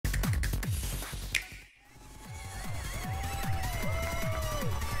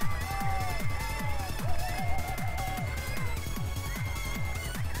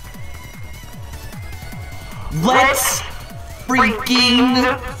Let's freaking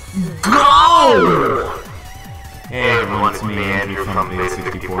go! Hey everyone, it's me, Andrew from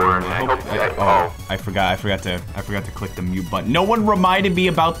Beta64, and I forgot to click the mute button. No one reminded me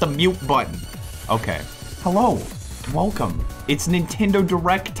about the mute button. Okay. Hello. Welcome. It's Nintendo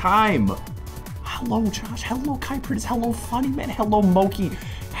Direct time. Hello, Josh. Hello, Kypris. Hello, Funny Man. Hello, Moki.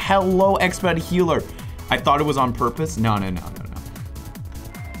 Hello, Expert Healer. I thought it was on purpose. No.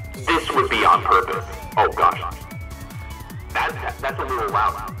 This would be on purpose. Oh gosh. That's a little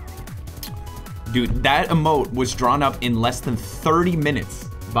loud. Dude, that emote was drawn up in less than 30 minutes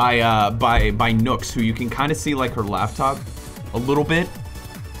by Nooks, who you can kind of see like her laptop a little bit.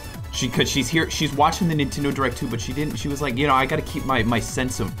 Cause she's here, she's watching the Nintendo Direct too, but she was like, you know, I gotta keep my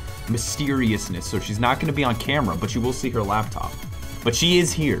sense of mysteriousness, so she's not gonna be on camera, but you will see her laptop. But she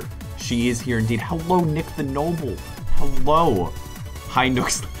is here. She is here indeed. Hello, Nick the Noble. Hello. Hi,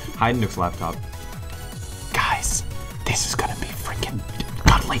 Nooks laptop. Guys, this is gonna be freaking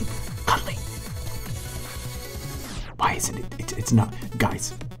cuddly. Why isn't it? It's not.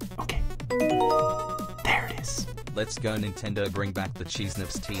 Guys, okay. There it is. Let's go, Nintendo, bring back the cheese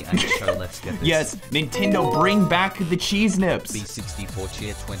nips tea and show. Let's get this. Yes, Nintendo, bring back the cheese nips. B64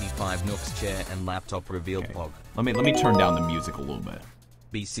 chair, 25 Nooks chair, and laptop revealed blog. Let me turn down the music a little bit.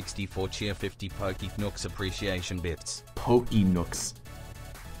 B64 chair, 50 Pokey Nooks appreciation bits. Pokey Nooks.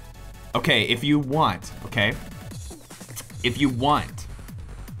 Okay, if you want,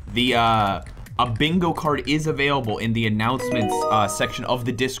 the a bingo card is available in the announcements section of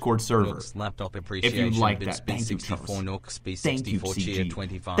the Discord server. Nooks laptop appreciation if you like bits, that. Thank you, B64 Nooks, Thank you, B64 chair,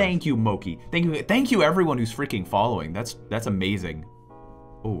 25. Thank you, Moki. Thank you, everyone who's freaking following. That's amazing.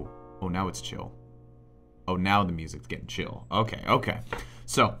 Oh, now it's chill. Oh, now the music's getting chill. Okay.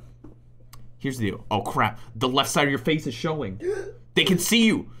 So, here's the deal. Oh crap, the left side of your face is showing. They can see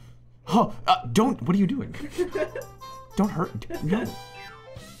you. Oh, don't. What are you doing? Don't hurt. No.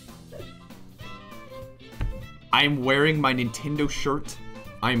 I'm wearing my Nintendo shirt.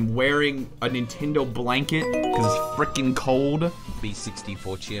 I'm wearing a Nintendo blanket because it's freaking cold.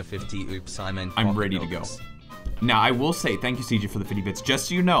 B64 chair 50 oops Simon. I'm ready to go. Now I will say thank you CJ for the 50 bits. Just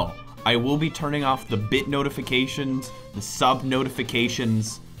so you know, I will be turning off the bit notifications, the sub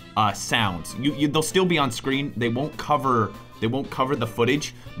notifications, sounds. They'll still be on screen. They won't cover the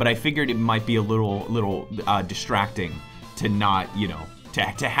footage, but I figured it might be a little distracting to not, you know,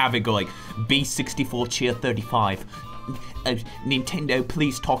 to have it go like B64 cheer 35. Nintendo,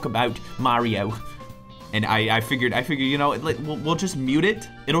 please talk about Mario. And I figured, you know, we'll just mute it.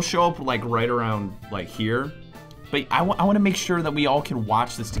 It'll show up like right around like here. But I want to make sure that we all can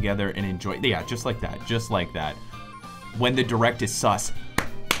watch this together and enjoy it. Yeah, just like that. When the direct is sus.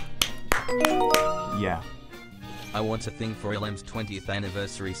 Yeah. I want a thing for LM's 20th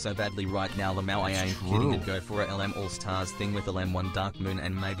anniversary so badly right now. Lamau, I ain't kidding, and go for a LM All-Stars thing with LM1 Dark Moon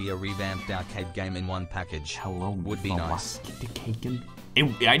and maybe a revamped arcade game in one package. Hello, would be nice.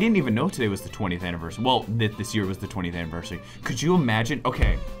 I didn't even know today was the 20th anniversary. Well, this year was the 20th anniversary. Could you imagine?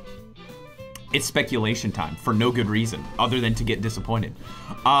 Okay. It's speculation time for no good reason other than to get disappointed.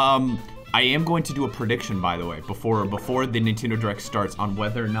 I am going to do a prediction, by the way, before the Nintendo Direct starts on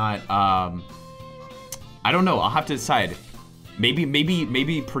whether or not I don't know. I'll have to decide.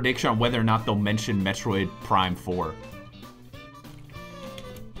 Maybe prediction on whether or not they'll mention Metroid Prime 4.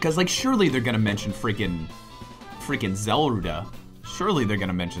 Because like surely they're gonna mention freaking Zelda. Surely they're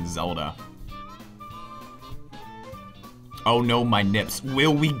gonna mention Zelda. Oh no, my nips.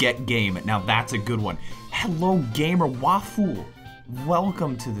 Will we get game? Now that's a good one. Hello, gamer Waffle.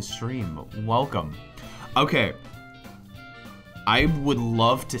 Welcome to the stream. Welcome. Okay. I would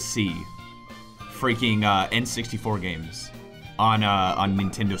love to see freaking N64 games on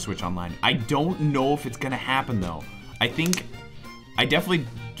Nintendo Switch Online. I don't know if it's gonna happen though. I definitely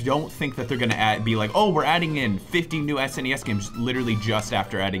don't think that they're gonna be like, oh, we're adding in 50 new SNES games literally just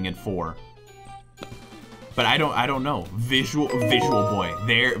after adding in 4. But I don't know. Visual Boy.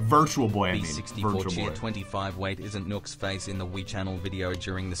 Virtual Boy, I mean. B64 chair 25 wait, isn't Nook's face in the Wii channel video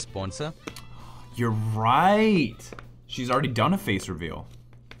during the sponsor? You're right. She's already done a face reveal.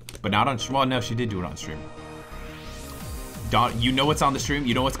 But not on stream. Well, no, she did do it on stream. You know what's on the stream?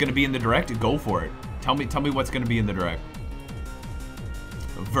 You know what's gonna be in the direct? Go for it. Tell me what's gonna be in the direct.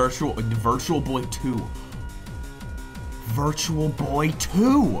 Virtual Boy 2. Virtual Boy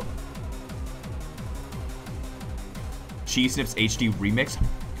 2. Cheese Snips HD remix.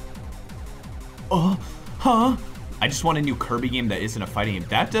 Huh? I just want a new Kirby game that isn't a fighting game.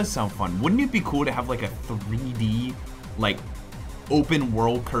 That does sound fun. Wouldn't it be cool to have like a 3D, like open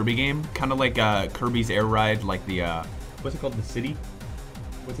world Kirby game? Kind of like Kirby's Air Ride, like the what's it called? The City?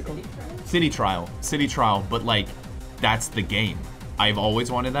 What's it called? City Trial. City Trial, but like, that's the game. I've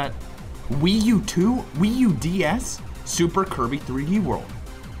always wanted that. Wii U 2? Wii U DS? Super Kirby 3D World.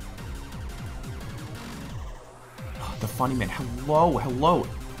 The funny man. Hello, hello.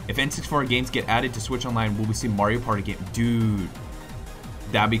 If N64 games get added to Switch Online, will we see Mario Party game? Dude,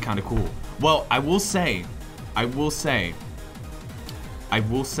 that'd be kind of cool. Well, I will say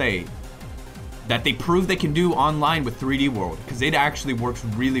that they proved they can do online with 3D World, because it actually works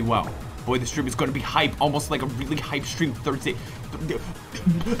really well. Boy, the stream is going to be hype, almost like a really hype stream Thursday.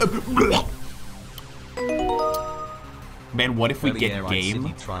 Man, what if we get game?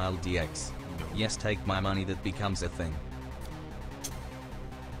 City Trial DX. Yes, take my money, that becomes a thing.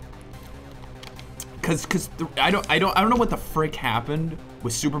 Cause I don't know what the frick happened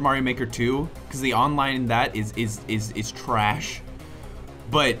with Super Mario Maker 2, because the online in that is trash.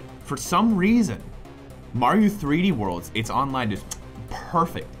 But for some reason, Mario 3D Worlds, its online is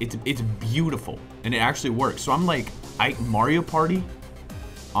perfect. It's beautiful, and it actually works. So I'm like, Mario Party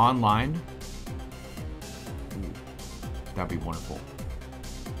online, ooh, that'd be wonderful.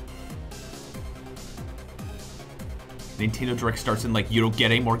 Nintendo Direct starts in like, you don't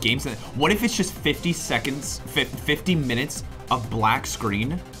get any more games. What if it's just 50 seconds, 50 minutes of black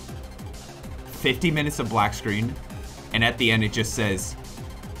screen? 50 minutes of black screen, and at the end it just says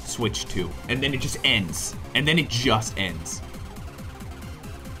Switch 2, and then it just ends, and then it just ends.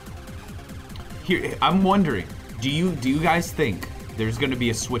 Here, I'm wondering, do you guys think there's gonna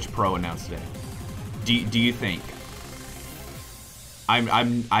be a Switch Pro announced today? Do you think? I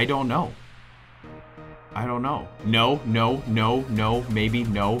don't know. I don't know. No, no, no, no, maybe,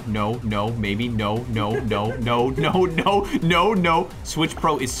 no, no, no, maybe, no, no, no, no, no, no, no, no. Switch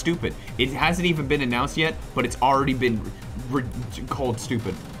Pro is stupid. It hasn't even been announced yet, but it's already been called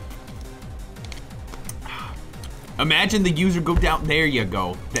stupid. Imagine the user go down. There you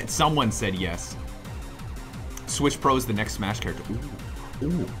go. That someone said yes. Switch Pro is the next Smash character. Ooh.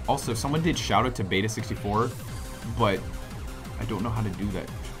 Ooh. Also, someone did shout out to Beta64, but I don't know how to do that.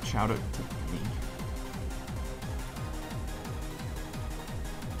 Shout out to me.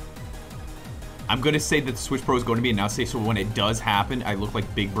 I'm gonna say that the Switch Pro is going to be announced today, so when it does happen, I look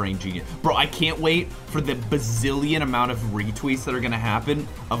like big brain genius. Bro, I can't wait for the bazillion amount of retweets that are gonna happen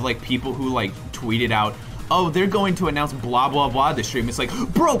of like people who like tweeted out, oh, they're going to announce blah blah blah this stream. It's like,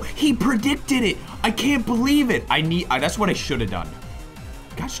 bro, he predicted it. I can't believe it. That's what I should have done.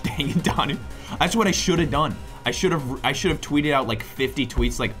 Gosh dang it, Donnie. That's what I should have done. I should have tweeted out like 50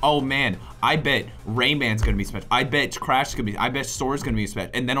 tweets like, oh man, I bet Rayman's gonna be special. I bet Crash's gonna be, I bet Sora's gonna be special.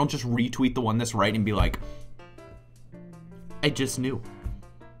 And then I'll just retweet the one that's right and be like, I just knew.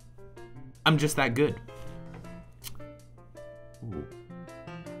 I'm just that good. Ooh.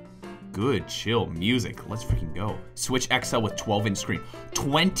 Good, chill music. Let's freaking go. Switch XL with 12-inch screen.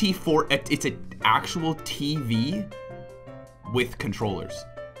 24, it's an actual TV with controllers.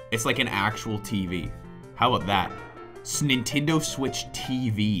 It's like an actual TV. How about that? Nintendo Switch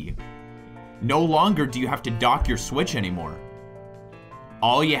TV. No longer do you have to dock your Switch anymore.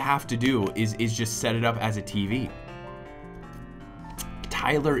 All you have to do is just set it up as a TV.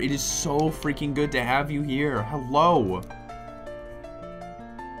 Tyler, it is so freaking good to have you here. Hello.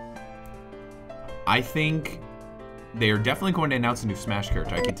 I think they are definitely going to announce a new Smash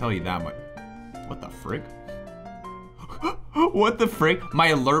character. I can tell you that much. What the frick? What the frick? My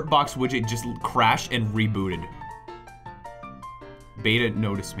alert box widget just crashed and rebooted. Beta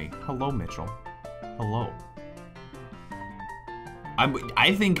noticed me. Hello, Mitchell. Hello.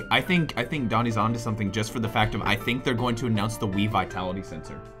 I think Donnie's onto something just for the fact of I think they're going to announce the Wii Vitality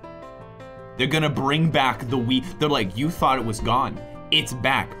Sensor. They're gonna bring back the Wii. They're like, you thought it was gone. It's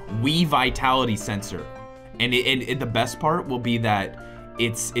back. Wii Vitality Sensor. And the best part will be that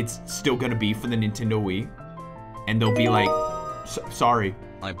it's still gonna be for the Nintendo Wii. And they'll be like, sorry.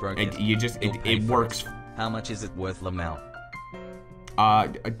 I broke it. It works. How much is it worth, Lamau?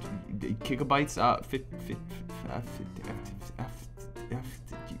 Gigabytes,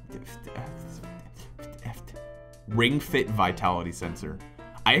 Ring Fit Vitality Sensor.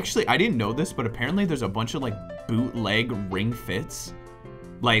 I didn't know this, but apparently there's a bunch of like bootleg Ring Fits,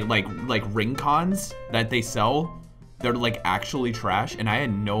 like Ring Cons that they sell. They're like actually trash, and I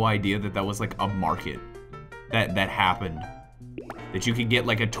had no idea that was like a market that happened. That you could get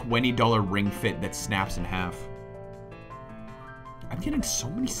like a $20 Ring Fit that snaps in half. I'm getting so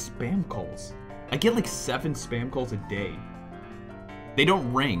many spam calls. I get like 7 spam calls a day. They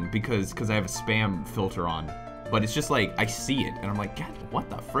don't ring because I have a spam filter on, but it's just like I see it and I'm like, God, what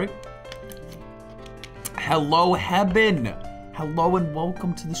the frick? Hello, Hebben. Hello and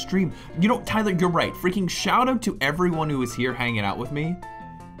welcome to the stream. You know, Tyler, you're right. Freaking shout out to everyone who is here hanging out with me.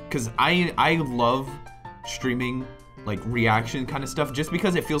 because I love streaming like reaction kind of stuff just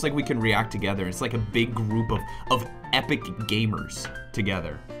because it feels like we can react together. It's like a big group of epic gamers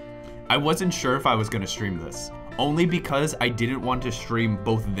together. I wasn't sure if I was gonna stream this, only because I didn't want to stream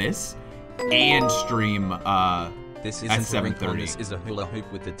both this and stream This at isn't a ring con, 7:30. this is a hula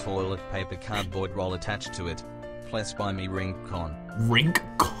hoop with the toilet paper cardboard roll attached to it. Plus buy me ring con. Rink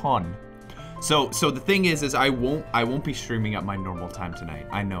con. So the thing is I won't be streaming at my normal time tonight.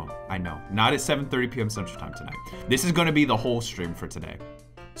 I know. Not at 7:30 p.m. Central Time tonight. This is gonna be the whole stream for today.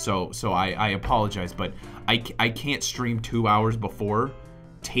 So I apologize, but I can't stream 2 hours before,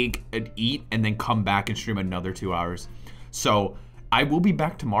 take an eat, and then come back and stream another 2 hours. So I will be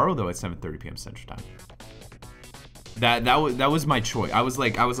back tomorrow though at 7:30 p.m. Central Time. That was my choice. I was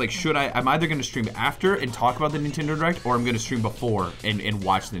like, I'm either gonna stream after and talk about the Nintendo Direct, or I'm gonna stream before and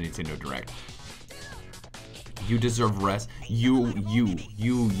watch the Nintendo Direct. You deserve rest. You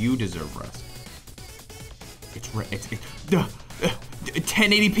deserve rest. It's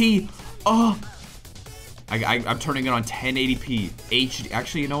 1080p. Oh, I'm turning it on 1080p HD.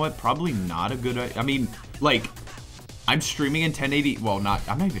 Actually, you know what? Probably not a good. I mean, like, I'm streaming in 1080. Well, I'm not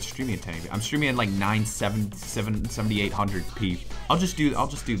even streaming in 1080. I'm streaming in like 7800p. I'll just do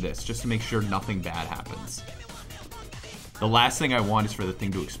this just to make sure nothing bad happens. The last thing I want is for the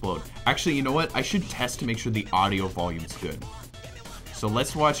thing to explode. Actually, you know what? I should test to make sure the audio volume's good. So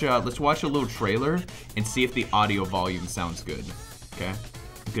let's watch a little trailer and see if the audio volume sounds good. Okay?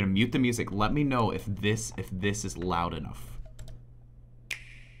 I'm gonna mute the music. Let me know if this is loud enough.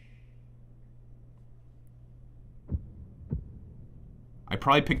 I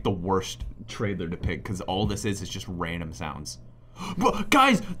probably picked the worst trailer to pick because all this is just random sounds. But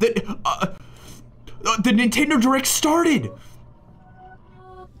guys, the Nintendo Direct started!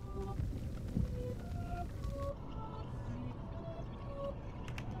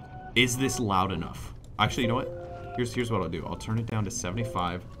 Is this loud enough? Actually, you know what? Here's what I'll do. I'll turn it down to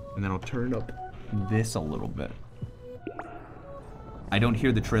 75, and then I'll turn it up this a little bit. I don't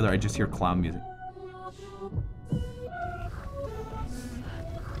hear the trailer, I just hear clown music.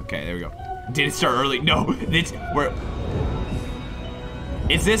 Okay, there we go. Did it start early? No,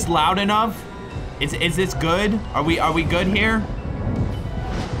 is this loud enough? Is this good? Are we good here?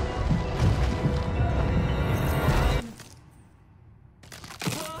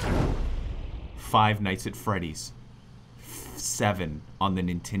 Five Nights at Freddy's 7 on the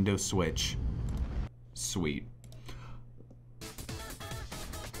Nintendo Switch. Sweet.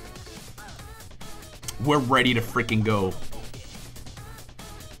 We're ready to freaking go.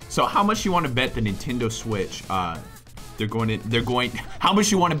 So how much you want to bet the Nintendo Switch? How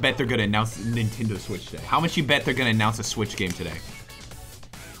much you want to bet they're gonna announce Nintendo Switch today? How much you bet they're gonna announce a Switch game today?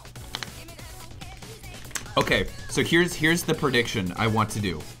 Okay, so here's the prediction I want to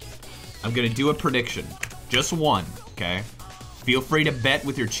do. I'm gonna do a prediction, just one, okay? Feel free to bet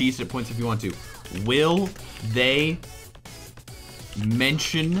with your cheese at points if you want to. Will they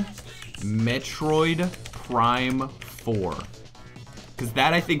mention Metroid Prime 4? Because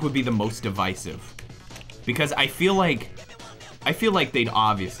that I think would be the most divisive. Because I feel like they'd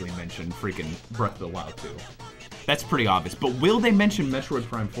obviously mention freaking Breath of the Wild 2. That's pretty obvious. But will they mention Metroid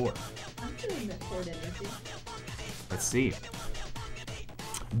Prime 4? I'm doing Metroid energy. Let's see.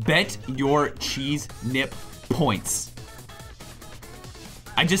 Bet your cheese nip points.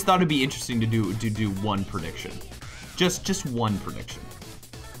 I just thought it'd be interesting to do one prediction. Just one prediction.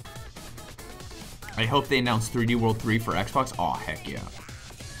 I hope they announce 3D World 3 for Xbox. Aw, heck yeah.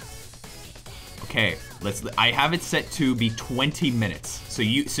 Okay, I have it set to be 20 minutes. So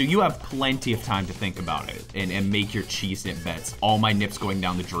you have plenty of time to think about it and make your cheese nip bets. All my nips going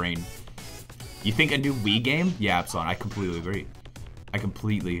down the drain. You think a new Wii game? Yeah, Epsilon, I completely agree. I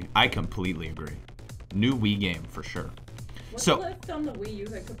completely agree. New Wii game for sure. What's So left on the Wii U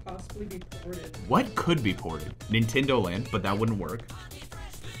that could possibly be ported? what could be ported? Nintendo Land, but that wouldn't work.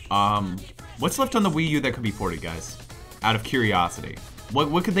 What's left on the Wii U that could be ported, guys? Out of curiosity.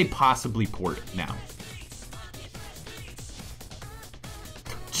 What could they possibly port now?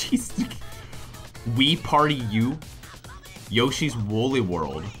 Jeez. Wii Party U, Yoshi's Woolly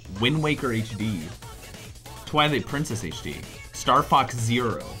World, Wind Waker HD, Twilight Princess HD, Star Fox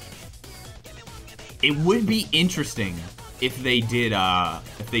Zero. It would be interesting if they did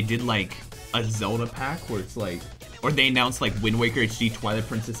like a Zelda pack where it's like, or they announced like Wind Waker HD, Twilight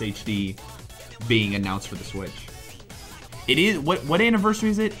Princess HD being announced for the Switch. It is, what anniversary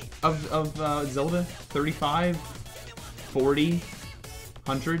is it of Zelda? 35? 40?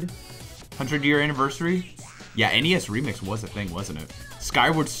 100? 100-year anniversary? Yeah, NES Remix was a thing, wasn't it?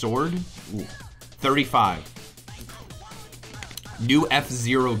 Skyward Sword? Ooh, 35. New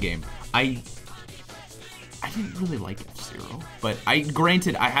F-Zero game. I didn't really like F-Zero, but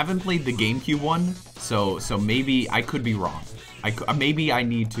granted, I haven't played the GameCube one, so maybe I could be wrong. Maybe I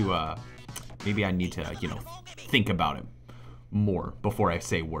need to, you know, think about it more before I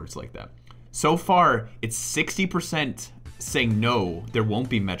say words like that. So far, it's 60% saying no, there won't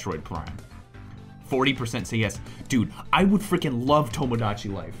be Metroid Prime. 40% say yes. Dude, I would freaking love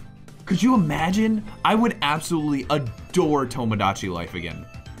Tomodachi Life. Could you imagine? I would absolutely adore Tomodachi Life again.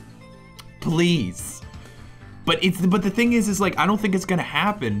 Please. But the thing is like, I don't think it's gonna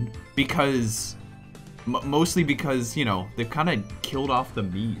happen because, mostly because, you know, they've kind of killed off the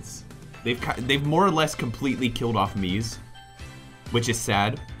Miis. They've more or less completely killed off Miis, which is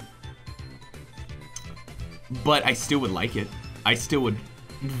sad. But I still would like it. I still would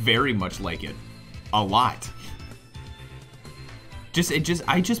very much like it. A lot. I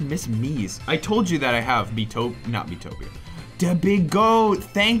just miss Miis. I told you that I have not Miitopia. The Big Goat,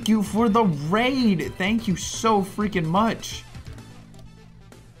 thank you for the raid. Thank you so freaking much.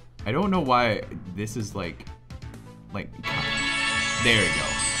 I don't know why this is like, there you go.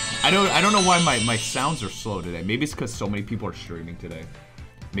 I don't know why my sounds are slow today. Maybe it's because so many people are streaming today.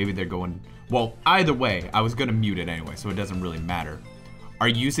 Maybe they're going, well, either way, I was gonna mute it anyway, so it doesn't really matter. Are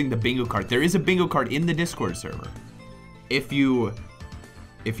using the bingo card. There is a bingo card in the Discord server. If you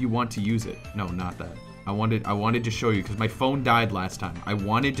want to use it. No, not that. I wanted to show you because my phone died last time. I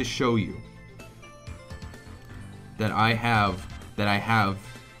wanted to show you that I have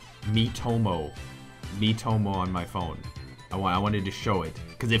Miitomo on my phone. I wanted to show it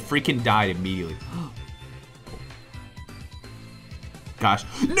because it freaking died immediately. Gosh,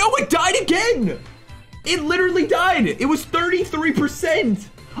 no, it died again. It literally died. It was 33%.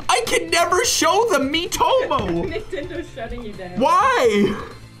 I can never show the Miitomo. Nintendo's shutting you down. Why?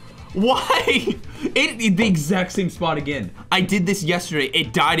 Why? The exact same spot again. I did this yesterday.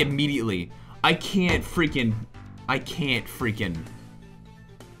 It died immediately. I can't freaking.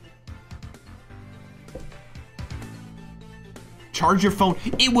 Charge your phone.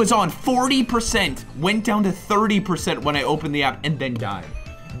 It was on 40%. Went down to 30% when I opened the app and then died.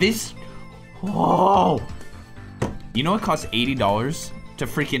 This. Oh. You know it costs $80 to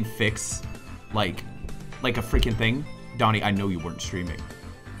freaking fix, like a freaking thing? Donnie, I know you weren't streaming.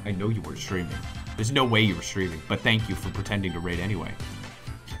 I know you weren't streaming. There's no way you were streaming, but thank you for pretending to raid anyway.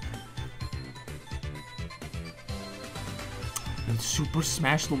 And Super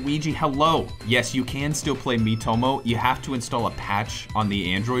Smash Luigi, hello. Yes, you can still play Miitomo. You have to install a patch on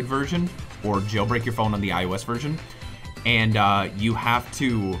the Android version or jailbreak your phone on the iOS version. And you have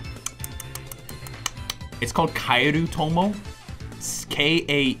to, it's called Kaeru Tomo.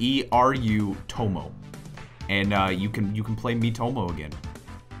 Kaeru Tomo. And you can play Miitomo again.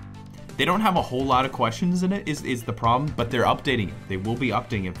 They don't have a whole lot of questions in it, is the problem, but they're updating it. They will be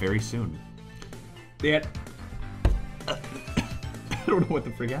updating it very soon. They had... I don't know what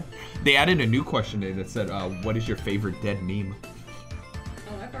the frick happened. They added a new question today that said, what is your favorite dead meme?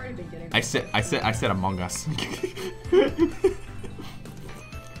 Oh, I've already been getting I said Among Us.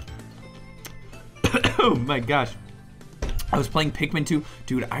 Oh my gosh. I was playing Pikmin 2.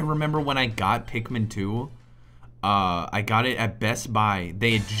 Dude, I remember when I got Pikmin 2, I got it at Best Buy.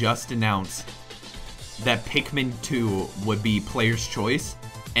 They had just announced that Pikmin 2 would be player's choice,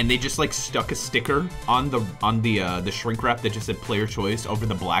 and they just like stuck a sticker on the shrink wrap that just said player choice over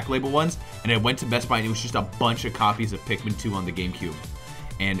the black label ones, and I went to Best Buy and it was just a bunch of copies of Pikmin 2 on the GameCube.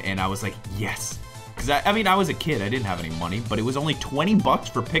 And I was like, yes. Because I mean, I was a kid, I didn't have any money, but it was only 20 bucks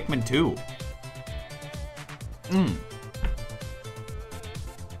for Pikmin 2.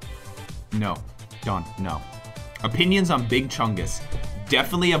 No, Don, no. Opinions on Big Chungus.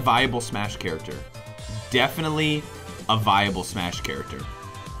 Definitely a viable Smash character. Definitely a viable Smash character.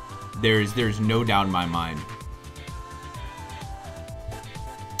 There's no doubt in my mind.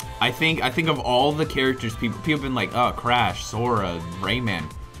 I think of all the characters, people have been like, oh, Crash, Sora, Rayman.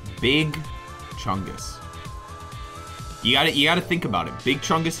 Big Chungus. You gotta think about it. Big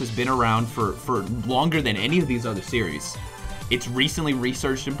Chungus has been around for longer than any of these other series. It's recently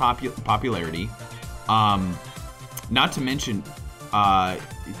resurged in popularity. Not to mention,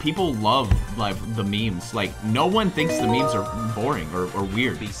 people love like the memes. Like, no one thinks the memes are boring or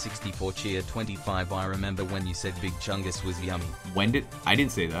weird. Beta64 cheer 25. I remember when you said Big Chungus was yummy. When did I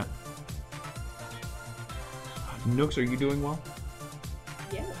didn't say that. Nooks, are you doing well?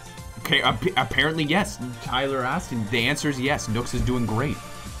 Yes. Okay, apparently yes. Tyler asked, and the answer is yes. Nooks is doing great.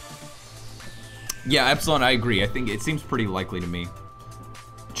 Yeah, Epsilon, I agree. I think it seems pretty likely to me.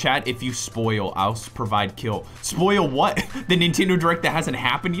 Chat, if you spoil, I'll provide kill. Spoil what? The Nintendo Direct that hasn't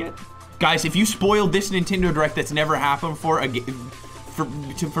happened yet? Guys, if you spoiled this Nintendo Direct that's never happened before, for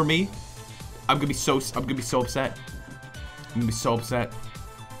me, I'm gonna be so upset. I'm gonna be so upset.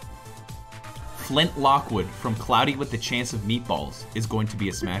 Flint Lockwood from Cloudy with the Chance of Meatballs is going to be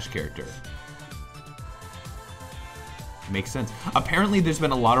a Smash character. Makes sense. Apparently, there's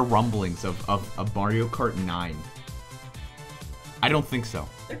been a lot of rumblings of Mario Kart 9. I don't think so.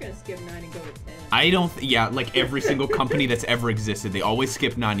 They're gonna skip 9 and go to 10. I don't, yeah, like every single company that's ever existed, they always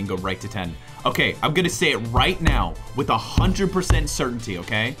skip 9 and go right to 10. Okay, I'm gonna say it right now with 100% certainty,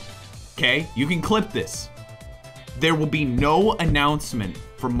 okay? Okay, you can clip this. There will be no announcement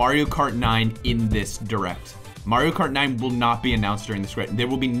for Mario Kart 9 in this Direct. Mario Kart 9 will not be announced during this Direct. There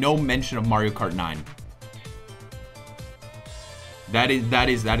will be no mention of Mario Kart 9. That is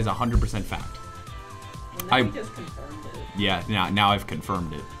 100% fact. Well, now you just confirmed it. Yeah, now I've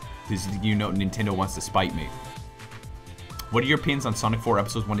confirmed it. Because you know Nintendo wants to spite me. What are your opinions on Sonic 4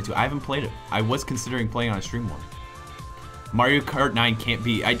 Episodes 1 and 2? I haven't played it. I was considering playing on a stream one. Mario Kart 9 can't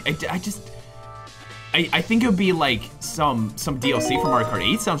be... I think it would be like some DLC for Mario Kart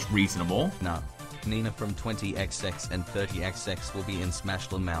 8 sounds reasonable. No. Nina from 20XX and 30XX will be in Smash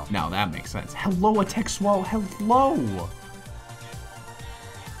Lamau. Now that makes sense. Hello, Attack Swell. Hello.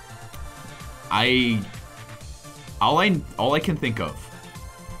 All I can think of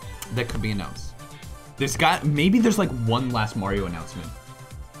that could be announced. Maybe there's like one last Mario announcement.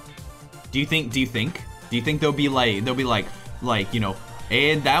 Do you think they'll be like, you know,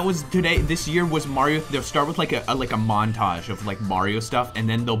 and that was today, this year was Mario. They'll start with like a montage of like Mario stuff, and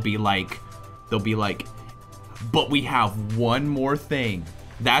then they'll be like, but we have one more thing.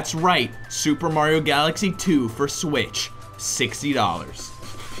 That's right, Super Mario Galaxy 2 for Switch, $60.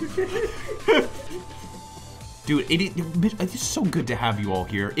 Dude, it's so good to have you all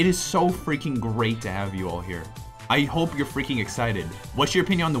here. It is so freaking great to have you all here. I hope you're freaking excited. What's your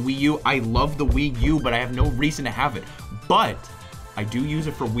opinion on the Wii U? I love the Wii U, but I have no reason to have it. But I do use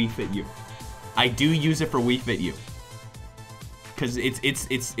it for Wii Fit U. I do use it for Wii Fit U. Cause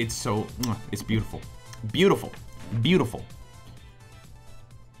it's so it's beautiful. Beautiful. Beautiful.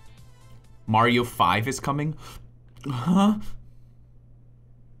 Mario 5 is coming. Huh?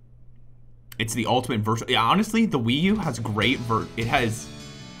 It's the ultimate virtual. Yeah, honestly, the Wii U has great it has,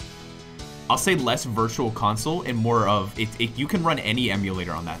 I'll say, less virtual console and more of it. You can run any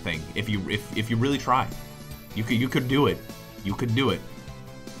emulator on that thing if you really try. You could do it. You could do it.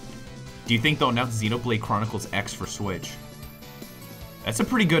 Do you think they'll announce Xenoblade Chronicles X for Switch? That's a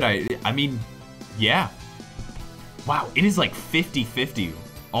pretty good idea. I mean, yeah. Wow, it is like 50-50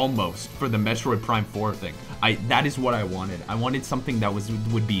 almost for the Metroid Prime 4 thing. That is what I wanted. I wanted something that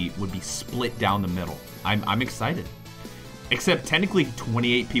would be split down the middle. I'm excited. Except technically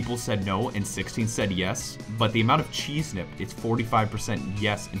 28 people said no and 16 said yes, but the amount of cheese nip, it's 45%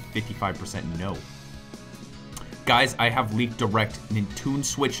 yes and 55% no. Guys, I have leaked direct. Nintoon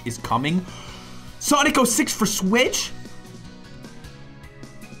Switch is coming. Sonic 06 for Switch?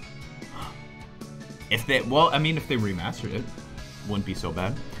 If they remastered it, wouldn't be so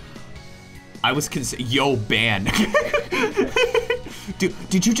bad. I was yo, ban. Dude,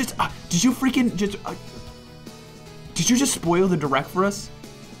 did you just spoil the Direct for us?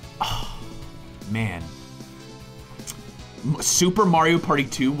 Oh, man. Super Mario Party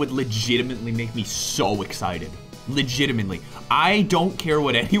 2 would legitimately make me so excited. Legitimately. I don't care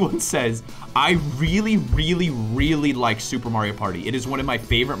what anyone says. I really, really, really like Super Mario Party. It is one of my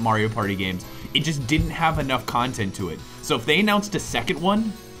favorite Mario Party games. It just didn't have enough content to it. So if they announced a second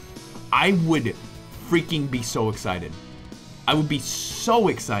one, I would freaking be so excited. I would be so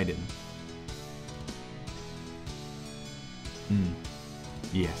excited.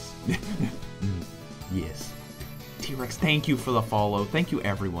 Yes. Yes. T-Rex, thank you for the follow. Thank you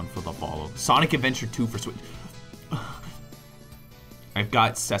everyone for the follow. Sonic Adventure 2 for Switch. I've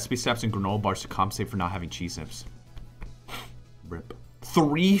got Sesame Steps and granola bars to compensate for not having cheese nips. Rip.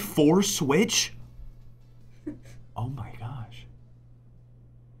 3 for Switch? Oh my gosh.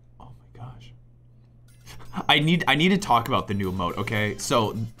 Oh my gosh. I need to talk about the new emote, okay?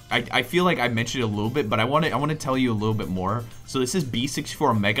 So I feel like I mentioned it a little bit, but I want to tell you a little bit more. So this is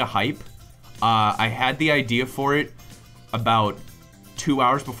Beta64 Mega Hype. I had the idea for it about 2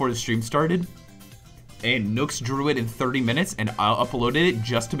 hours before the stream started, and Nooks drew it in 30 minutes, and I uploaded it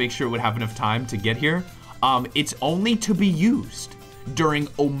just to make sure it would have enough time to get here. It's only to be used during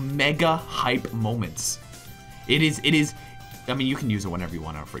Omega Hype moments. It is, I mean, you can use it whenever you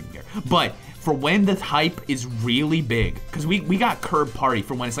want, I don't freaking care. But for when the hype is really big, because we got Curb Party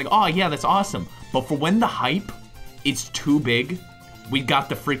for when it's like, oh yeah, that's awesome. But for when the hype is too big, we got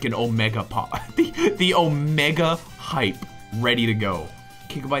the freaking Omega pop, the Omega Hype ready to go.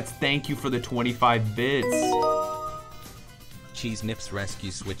 Gigabytes, thank you for the 25 bits. Cheese Nips Rescue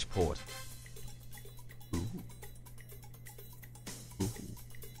Switch Port.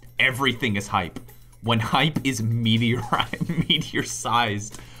 Everything is hype. When hype is meteor-sized.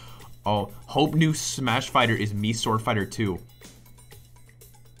 Oh, hope new Smash Fighter is me Sword Fighter 2.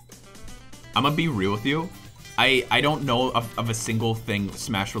 I'm gonna be real with you. I don't know of a single thing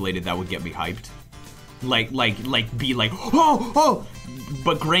Smash related that would get me hyped. Like be like, oh!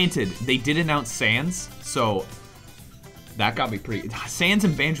 But granted, they did announce Sans, so that got me pretty. Sans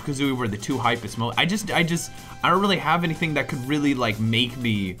and Banjo-Kazooie were the two hypest most. I don't really have anything that could really like make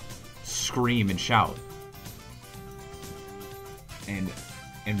me scream and shout. And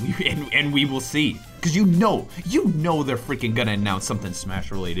we will see, because you know they're freaking gonna announce something Smash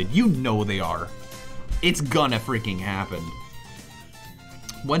related. You know they are. It's gonna freaking happen.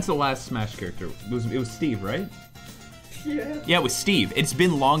 When's the last Smash character? It was Steve, right? Yeah. Yeah, it was Steve. It's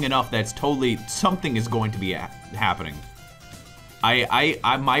been long enough that it's totally something is going to be happening.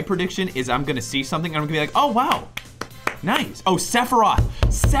 My prediction is I'm gonna see something and I'm gonna be like, oh wow, nice. Oh, Sephiroth.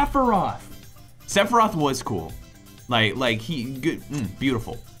 Sephiroth was cool. Like he good,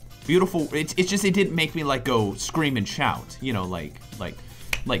 beautiful. It's just it didn't make me like go scream and shout. You know, like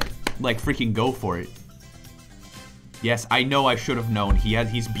freaking go for it. Yes, I know I should have known.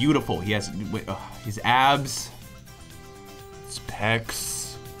 He's beautiful. He has his abs, his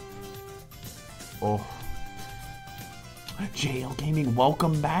pecs. Oh. JL Gaming,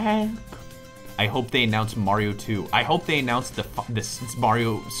 welcome back. I hope they announce Mario 2. I hope they announce this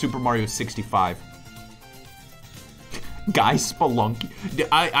Super Mario 65. Guy Spelunky.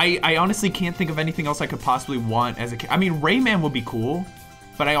 I honestly can't think of anything else I could possibly want as a kid. I mean, Rayman would be cool.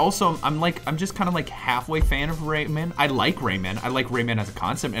 But I'm just kind of like halfway fan of Rayman. I like Rayman. I like Rayman as a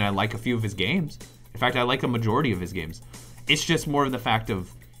concept, and I like a few of his games. In fact, I like a majority of his games. It's just more of the fact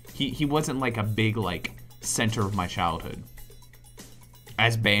of he wasn't like a big like center of my childhood,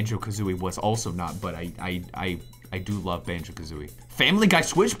 as Banjo-Kazooie was also not. But I do love Banjo-Kazooie. Family Guy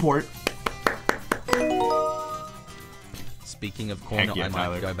Switch port. Speaking of corner, Yeah, I might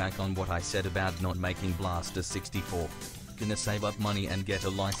Tyler. go back on what I said about not making Beta64. Gonna save up money and get a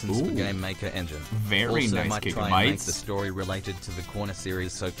license for Game Maker Engine. Very also, nice, might Gigabytes. try and make the story related to the corner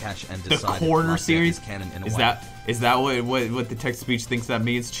series, so cash and The decide corner if series? canon in a Is way. that what the text speech thinks that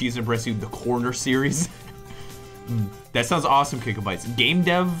means? Cheese and breast you, the corner series. That sounds awesome, Gigabytes. Game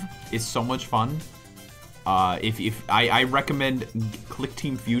dev is so much fun. If I recommend Click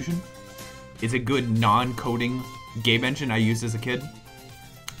Team Fusion. It's a good non-coding game engine I used as a kid.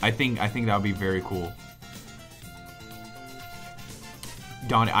 I think that would be very cool.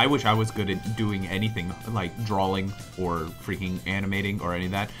 Don, I wish I was good at doing anything like drawing or freaking animating or any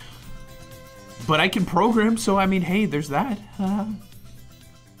of that. But I can program, so I mean, hey, there's that.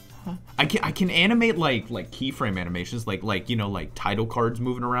 I can animate like keyframe animations, like you know, like title cards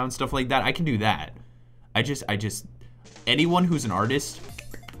moving around, stuff like that. I can do that. I just anyone who's an artist,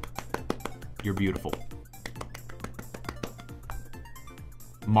 you're beautiful.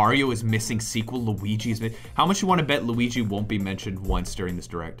 Mario is missing sequel. Luigi is missing. How much you want to bet Luigi won't be mentioned once during this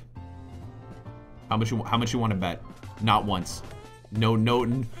direct? How much you want to bet? Not once. No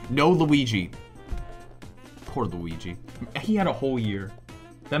Luigi. Poor Luigi. He had a whole year.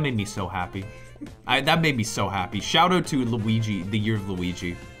 That made me so happy. That made me so happy. Shout out to Luigi, the year of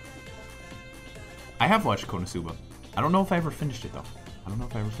Luigi. I have watched Konosuba. I don't know if I ever finished it though. I don't know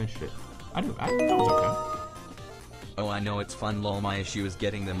if I ever finished it. I do. That was okay. Oh, I know it's fun, lol. My issue is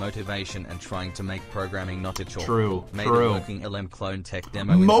getting the motivation and trying to make programming not a chore. True, Made true. a working LM clone tech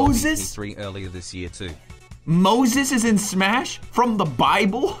demo in Moses? LPP3 earlier this year too. Moses is in Smash from the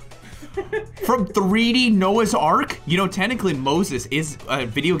Bible? From 3D Noah's Ark? You know, technically Moses is a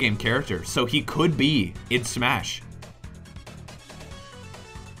video game character, so he could be in Smash.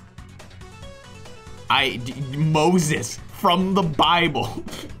 Moses from the Bible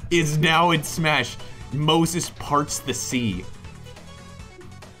is now in Smash. Moses parts the sea.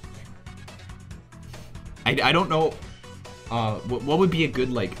 I don't know. What would be a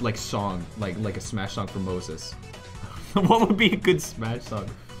good like song, like a Smash song for Moses? What would be a good Smash song?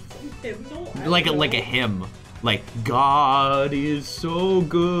 Hymnal? Like a hymn, like God is so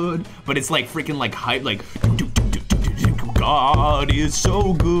good, but it's like freaking like hype, like God is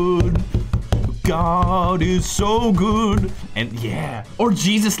so good, God is so good, and yeah, or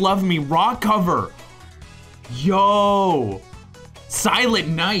Jesus Love Me rock cover. Yo, Silent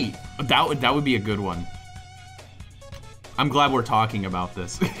Night. That would be a good one. I'm glad we're talking about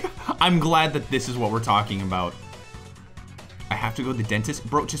this. I'm glad that this is what we're talking about. I have to go to the dentist,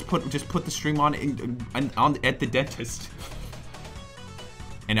 bro. Just put the stream on at the dentist.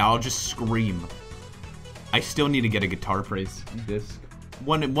 and I'll just scream. I still need to get a guitar praise disc.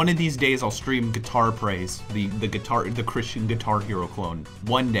 One of these days I'll stream guitar praise, the Christian Guitar Hero clone.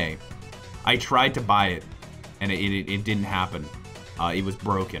 One day. I tried to buy it, and it didn't happen. It was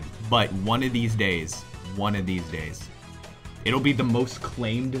broken. But one of these days, it'll be the most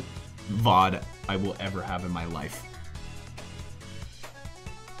claimed VOD I will ever have in my life.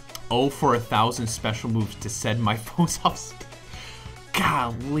 Oh, for 1,000 special moves to send my foes off.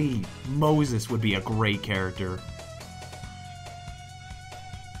 Golly, Moses would be a great character.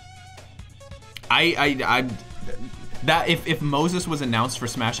 That if Moses was announced for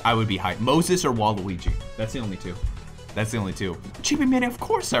Smash, I would be hyped. Moses or Waluigi. That's the only two. That's the only two. Chibi Man, of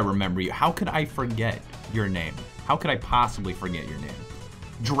course I remember you. How could I forget your name? How could I possibly forget your name?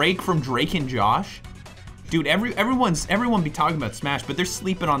 Drake from Drake and Josh? Dude, everyone be talking about Smash, but they're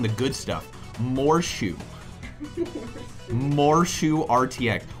sleeping on the good stuff. Morshu. Morshu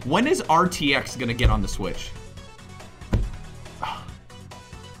RTX. When is RTX gonna get on the Switch?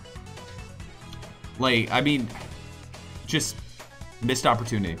 Like, I mean, just missed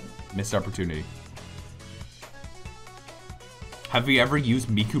opportunity. Missed opportunity. Have you ever used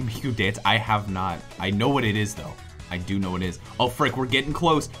Miku Miku Dance? I have not. I know what it is, though. I do know what it is. Oh, frick, we're getting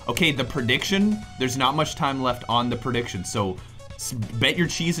close. Okay, the prediction. There's not much time left on the prediction, so bet your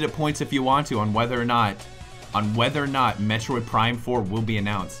cheese at points if you want to on whether or not Metroid Prime 4 will be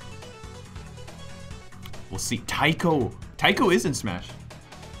announced. We'll see. Taiko is in Smash.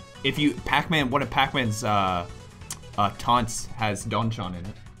 If you one of Pac-Man's taunts has Donchan in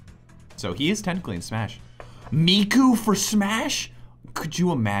it, so he is technically in Smash. Miku for Smash? Could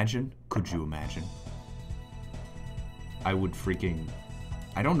you imagine? Could you imagine? I would freaking...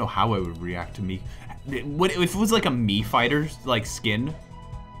 I don't know how I would react to Miku. What if it was like a Mii fighter's like skin?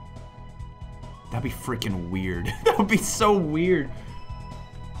 That'd be freaking weird. That would be so weird.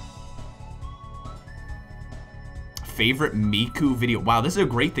 Favorite Miku video. Wow, this is a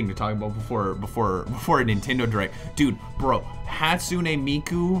great thing to talk about before a Nintendo Direct. Dude, bro, Hatsune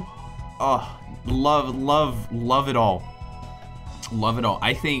Miku. Oh, love it all. Love it all.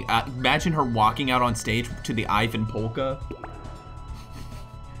 I think, imagine her walking out on stage to the Ivan Polka.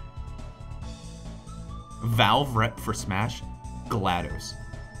 Valve rep for Smash, GLaDOS.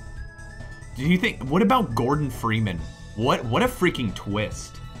 Do you think, what about Gordon Freeman? What a freaking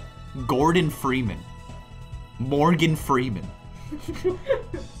twist. Gordon Freeman. Morgan Freeman.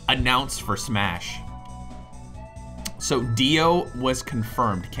 Announced for Smash. So Dio was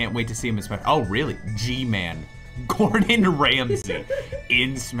confirmed. Can't wait to see him in Smash. Oh, really? G-Man. Gordon Ramsay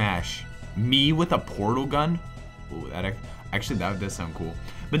in Smash. Me with a portal gun? Ooh, actually that does sound cool.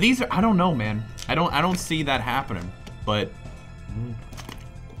 But these are, I don't know, man. I don't see that happening. But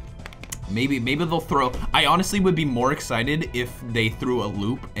maybe they'll throw. I honestly would be more excited if they threw a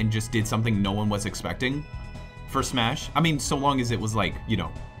loop and just did something no one was expecting for Smash. I mean, so long as it was like, you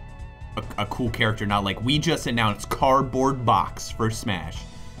know, a cool character, not like we just announced cardboard box for Smash.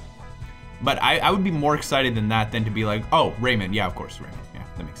 But I would be more excited than that than to be like, oh, Rayman. Yeah, of course, Rayman. Yeah,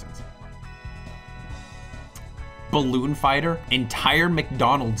 that makes sense. Balloon Fighter, entire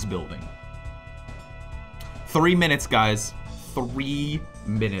McDonald's building. 3 minutes, guys. 3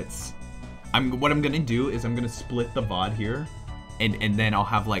 minutes. What I'm gonna do is I'm gonna split the VOD here, and then I'll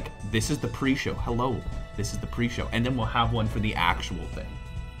have like, this is the pre-show. Hello, this is the pre-show, and then we'll have one for the actual thing.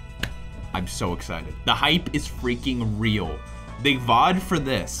 I'm so excited. The hype is freaking real. The VOD for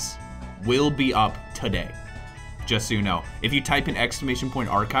this will be up today, just so you know. If you type in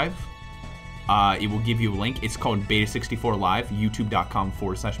 !archive, it will give you a link. It's called Beta64 Live,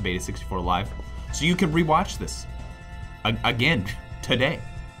 youtube.com/Beta64 Live. So you can rewatch this again today.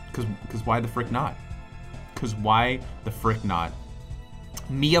 Because why the frick not? Because why the frick not?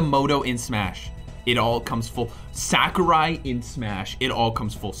 Miyamoto in Smash. It all comes full. Sakurai in Smash. It all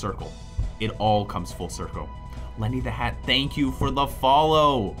comes full circle. It all comes full circle. Lenny the Hat, thank you for the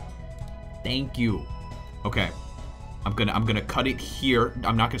follow. Thank you. Okay. I'm gonna cut it here.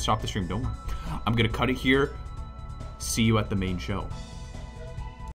 I'm not gonna stop the stream, don't worry. I'm gonna cut it here. See you at the main show.